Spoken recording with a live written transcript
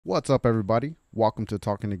What's up, everybody? Welcome to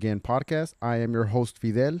Talking Again podcast. I am your host,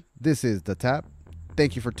 Fidel. This is The Tap.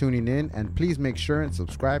 Thank you for tuning in, and please make sure and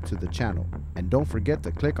subscribe to the channel. And don't forget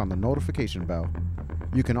to click on the notification bell.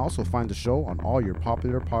 You can also find the show on all your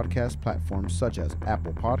popular podcast platforms such as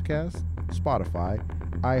Apple Podcasts, Spotify,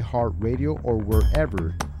 iHeartRadio, or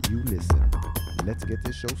wherever you listen. Let's get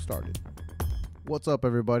this show started. What's up,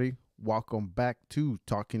 everybody? Welcome back to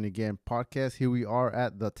Talking Again podcast. Here we are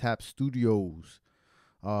at The Tap Studios.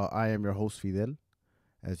 I am your host, Fidel,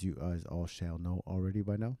 as you guys all shall know already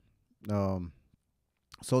by now. Um,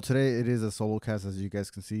 so today it is a solo cast, as you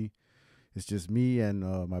guys can see. It's just me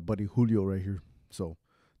and my buddy Julio right here. So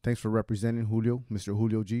thanks for representing Julio, Mr.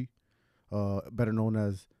 Julio G, better known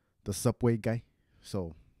as the Subway guy.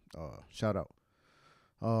 So shout out.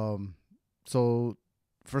 Um, so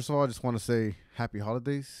first of all, I just want to say happy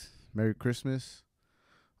holidays, Merry Christmas.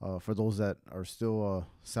 For those that are still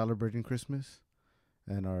celebrating Christmas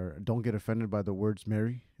and are don't get offended by the words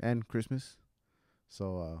Merry and Christmas.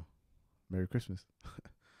 So Merry Christmas.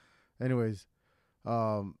 Anyways,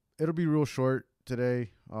 it'll be real short today.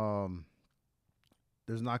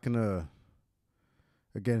 There's not gonna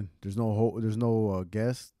again. There's no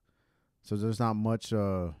guest, so there's not much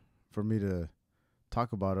for me to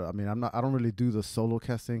talk about it. I mean, I don't really do the solo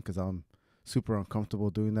casting because I'm super uncomfortable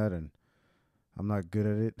doing that, and I'm not good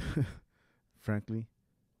at it, frankly.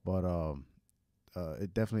 But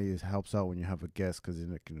it definitely helps out when you have a guest because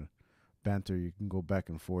then it can banter. You can go back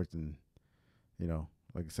and forth, and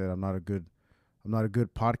like I said, I'm not a good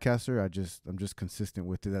podcaster. I'm just consistent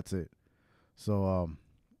with it. That's it. So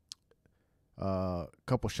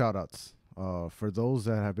couple shout outs. For those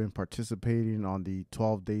that have been participating on the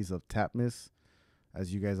 12 days of Tapmas,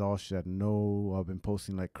 as you guys all should know, I've been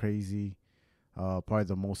posting like crazy. Probably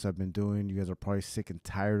the most I've been doing. You guys are probably sick and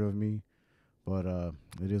tired of me, but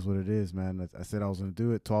it is what it is, man. I said I was gonna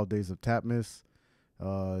do it. 12 days of Tapmas.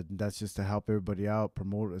 That's just to help everybody out,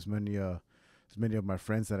 promote as many of my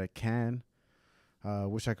friends that I can.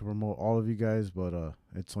 Wish I could promote all of you guys, but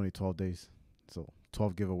it's only 12 days, so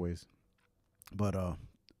 12 giveaways. But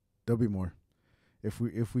there'll be more if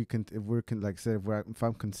we're like I said if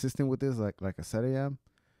I'm consistent with this, like I said I am.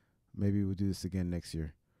 Maybe we'll do this again next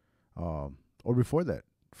year, or before that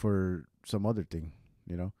for some other thing,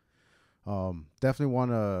 you know. Definitely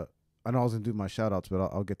want to. I know I was gonna do my shout outs, but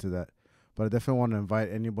I'll get to that. But I definitely want to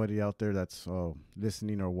invite anybody out there that's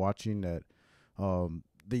listening or watching that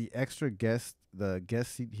the extra guest, the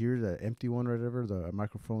guest seat here, the empty one or whatever, the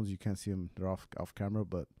microphones, you can't see them, they're off camera,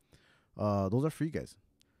 but those are for you guys.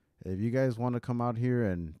 If you guys want to come out here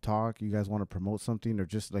and talk, you guys want to promote something or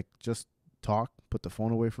just talk, put the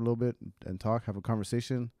phone away for a little bit and talk, have a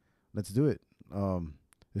conversation, let's do it.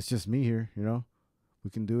 It's just me here, you know.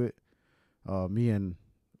 We can do it. Me and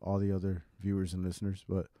all the other viewers and listeners,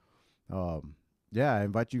 but yeah, I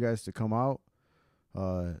invite you guys to come out.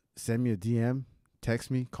 Send me a DM,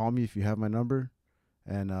 text me, call me if you have my number,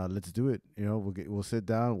 and let's do it. You know, we'll sit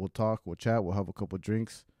down, we'll talk, we'll chat, we'll have a couple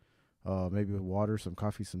drinks, maybe with water, some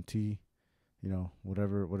coffee, some tea,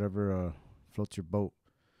 whatever floats your boat.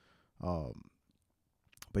 Um,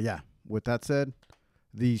 but yeah, with that said,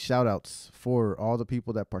 the shout outs for all the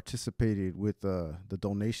people that participated with the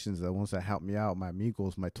donations, the ones that helped me out, my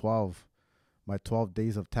amigos, my 12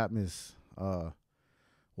 days of Tapmas.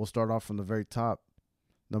 We'll start off from the very top.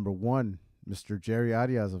 Number one, Mr. Jerry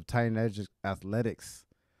Arias of Titan Edge Athletics.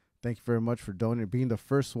 Thank you very much for donating, being the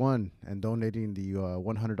first one and donating the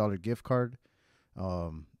 $100 gift card.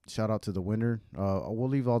 Shout out to the winner. We'll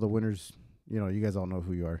leave all the winners. You guys all know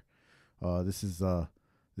who you are. This is the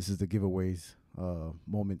giveaways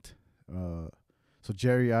moment. So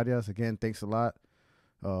Jerry Arias, again, thanks a lot.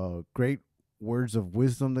 Great words of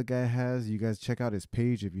wisdom the guy has. You guys check out his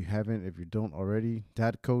page if you don't already.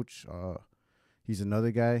 Dad Coach. He's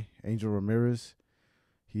another guy, Angel Ramirez.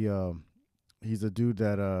 He's a dude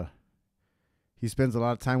that he spends a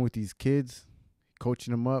lot of time with these kids,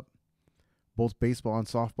 coaching them up, both baseball and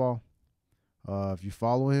softball. If you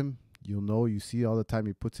follow him, you see all the time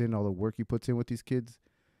he puts in, all the work he puts in with these kids,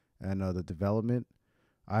 and the development.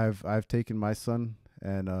 I've taken my son,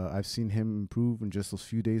 and I've seen him improve in just those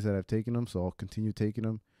few days that I've taken him. So I'll continue taking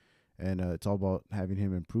him, and it's all about having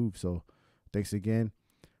him improve. So thanks again,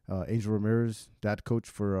 Angel Ramirez, Dad Coach,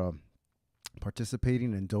 for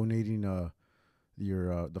participating and donating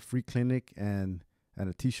your the free clinic and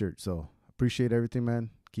a T-shirt. So appreciate everything, man.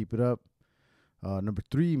 Keep it up. Number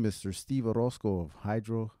three, Mr. Steve Orozco of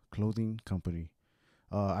Hydro Clothing Company.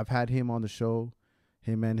 I've had him on the show.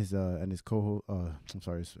 Him and his co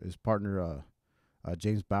his partner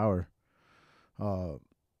James Bauer.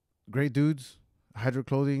 Great dudes. Hydro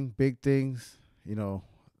Clothing, big things.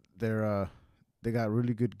 they got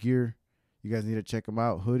really good gear. You guys need to check them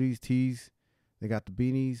out. Hoodies, tees. They got the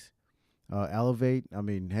beanies. Elevate. I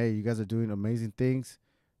mean, hey, you guys are doing amazing things.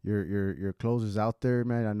 Your clothes is out there,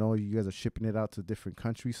 man. I know you guys are shipping it out to different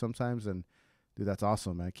countries sometimes, and dude, that's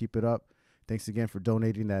awesome, man. Keep it up. Thanks again for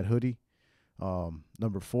donating that hoodie.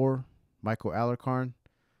 Number 4, Michael Alarcon.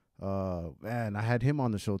 Man, I had him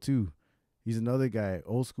on the show too. He's another guy,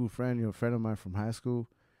 old school friend, friend of mine from high school.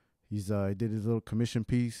 He did his little commission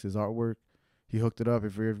piece, his artwork. He hooked it up.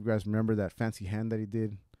 If you guys remember that fancy hand that he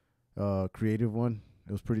did, creative one,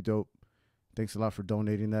 it was pretty dope. Thanks a lot for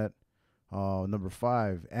donating that. Number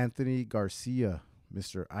 5, Anthony Garcia,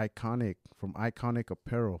 Mr. Iconic from Iconic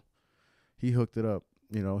Apparel. He hooked it up.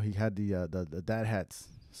 He had the dad hats.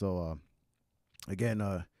 So again,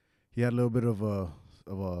 he had a little bit of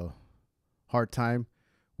a hard time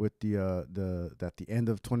with the end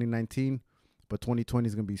of 2019, but 2020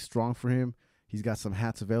 is gonna be strong for him. He's got some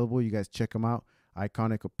hats available. You guys check him out.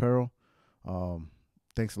 Iconic Apparel.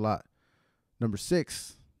 Thanks a lot. Number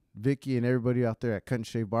 6, Vicky and everybody out there at Cut and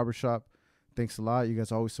Shave Barbershop. Thanks a lot. You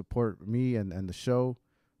guys always support me and the show.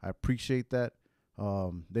 I appreciate that.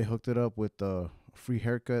 They hooked it up with a free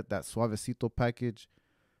haircut, that Suavecito package.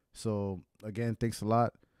 So again, thanks a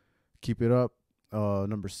lot. Keep it up.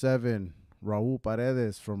 Number 7, Raul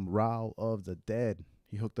Paredes from Raul of the Dead.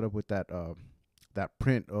 He hooked it up with that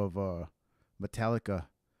print of Metallica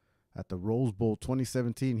at the Rose Bowl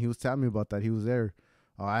 2017. He was telling me about that. He was there.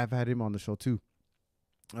 I've had him on the show too.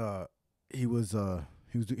 He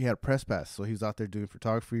had a press pass, so he was out there doing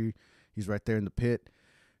photography. He's right there in the pit.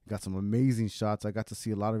 Got some amazing shots. I got to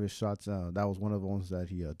see a lot of his shots. That was one of the ones that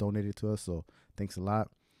he donated to us, so thanks a lot.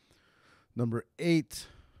 Number 8,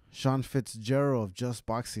 Sean Fitzgerald of Just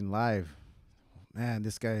Boxing Live. Man,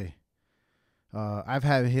 this guy, I've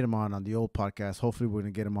had hit him on the old podcast. Hopefully we're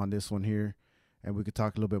going to get him on this one here, and we could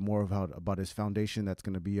talk a little bit more about his foundation that's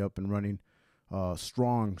going to be up and running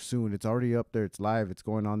strong soon. It's already up there. It's live. It's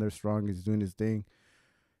going on there strong. He's doing his thing.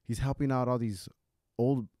 He's helping out all these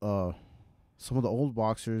old, some of the old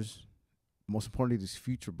boxers, most importantly, these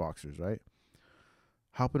future boxers, right?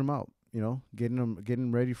 Helping them out, getting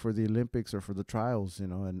them ready for the Olympics or for the trials,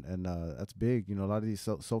 and that's big. A lot of these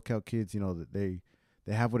SoCal kids, that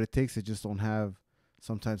they have what it takes. They just don't have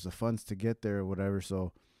sometimes the funds to get there or whatever.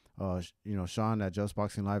 So, Sean at Just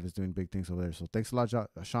Boxing Live is doing big things over there. So thanks a lot,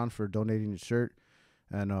 Sean, for donating the shirt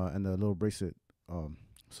and the little bracelet.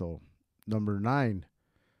 So number 9,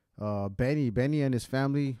 Benny and his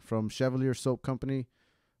family from Chevalier Soap Company.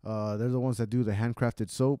 They're the ones that do the handcrafted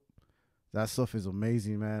soap. That stuff is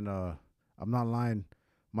amazing, man. I'm not lying.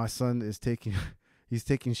 My son is he's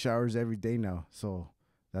taking showers every day now, so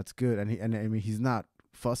that's good. And I mean, he's not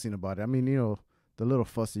fussing about it. I mean, the little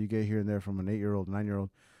fuss that you get here and there from an 8-year-old,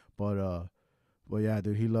 9-year-old, but yeah,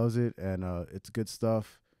 dude, he loves it, and it's good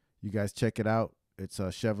stuff. You guys check it out. It's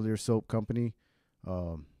a Chevalier Soap Company.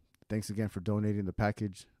 Thanks again for donating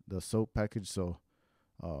the soap package. So,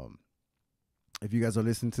 if you guys are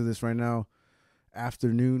listening to this right now,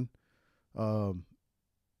 afternoon,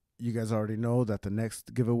 you guys already know that the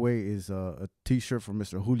next giveaway is a t-shirt from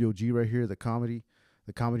Mr. Julio G right here, the comedy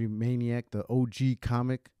maniac, the OG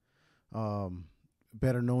comic,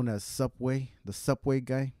 better known as Subway, the Subway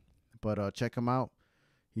guy. But check him out.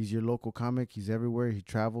 He's your local comic. He's everywhere. He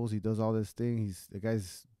travels. He does all this thing. The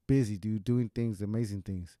guy's busy, dude, doing things, amazing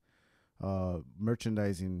things.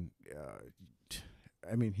 Merchandising.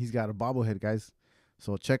 I mean, he's got a bobblehead, guys.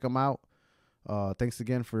 So check him out. Thanks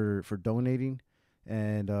again for donating.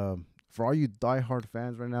 And for all you diehard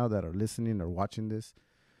fans right now that are listening or watching this,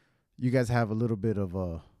 you guys have a little bit of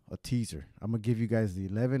a teaser. I'm going to give you guys the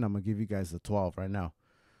 11. I'm going to give you guys the 12 right now.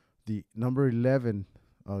 The number 11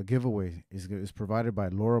 giveaway is provided by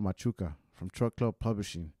Laura Machuca from Truck Club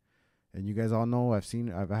Publishing. And you guys all know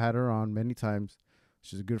I've had her on many times.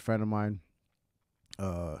 She's a good friend of mine.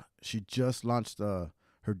 She just launched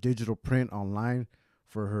her digital print online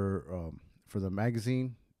for her for the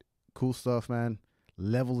magazine. Cool stuff, man.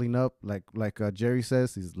 Leveling up, like Jerry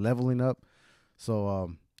says, he's leveling up.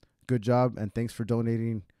 So good job, and thanks for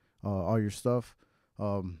donating all your stuff.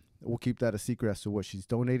 We'll keep that a secret as to what she's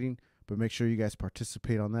donating, but make sure you guys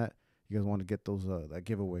participate on that. You guys want to get those that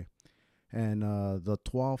giveaway. And the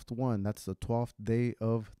 12th one, that's the 12th day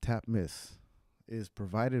of Tap Miss, is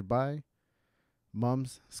provided by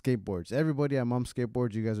Mom's Skateboards. Everybody at Mom's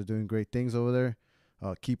Skateboards, you guys are doing great things over there.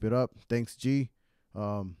 Keep it up. Thanks, G.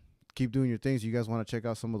 Keep doing your things. You guys want to check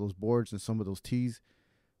out some of those boards and some of those tees,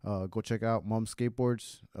 go check out Mom's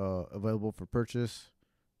Skateboards, available for purchase.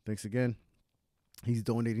 Thanks again. He's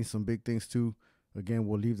donating some big things too. Again,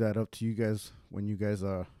 we'll leave that up to you guys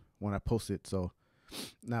when I post it. So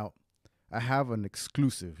Now, I have an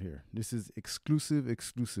exclusive here. This is exclusive.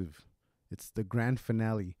 It's the grand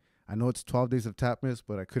finale. I know it's 12 days of Tapmas,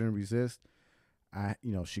 but I couldn't resist.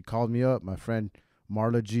 She called me up, my friend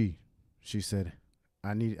Marla G. She said,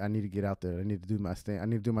 I need to get out there. I need to do my thing. I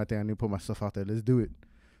need to do my thing. I need to put myself out there. Let's do it.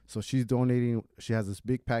 So she's donating. She has this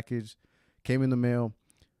big package, came in the mail.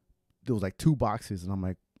 There was like 2 boxes, and I'm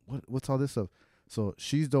like, what's all this stuff? So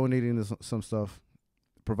she's donating some stuff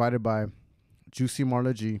provided by Juicy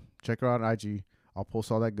Marla G. Check her out on IG. I'll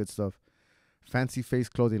post all that good stuff. Fancy Face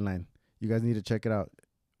clothing line. You guys need to check it out.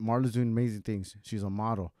 Marla's doing amazing things. She's a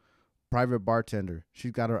model, private bartender.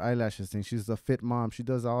 She's got her eyelashes thing. She's a fit mom. She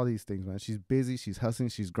does all these things, man. She's busy. She's hustling.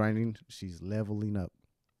 She's grinding. She's leveling up.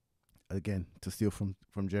 Again, to steal from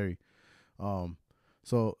Jerry.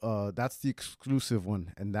 So that's the exclusive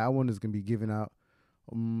one, and that one is gonna be given out.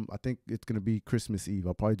 I think it's gonna be Christmas Eve.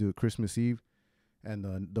 I'll probably do it Christmas Eve,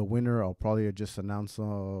 and the winner I'll probably just announce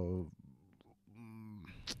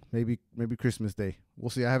maybe Christmas Day. We'll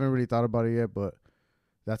see. I haven't really thought about it yet, but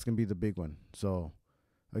that's gonna be the big one. So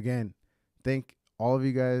again, thank all of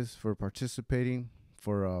you guys for participating,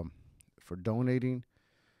 for donating.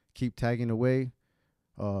 Keep tagging away.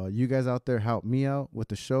 You guys out there help me out with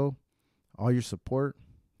the show. All your support,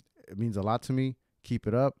 it means a lot to me. Keep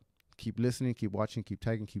it up. Keep listening. Keep watching. Keep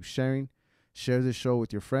tagging. Keep sharing. Share this show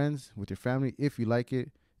with your friends, with your family, if you like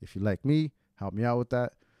it. If you like me, help me out with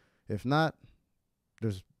that. If not,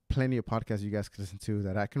 there's plenty of podcasts you guys can listen to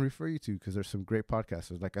that I can refer you to, because there's some great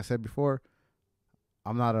podcasters. Like I said before,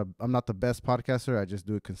 I'm not the best podcaster. I just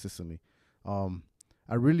do it consistently.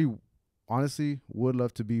 I really, honestly, would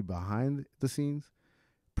love to be behind the scenes,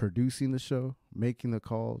 producing the show, making the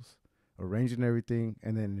calls, arranging everything,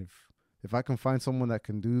 and then if I can find someone that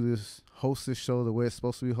can do this, host this show the way it's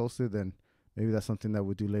supposed to be hosted, then maybe that's something that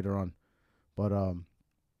we'll do later on. But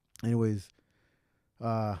anyways,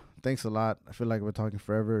 thanks a lot. I feel like we're talking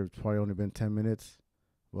forever. It's probably only been 10 minutes,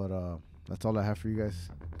 but that's all I have for you guys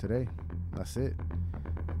today. That's it.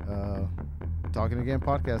 Talking Again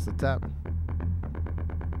podcast, The Tap.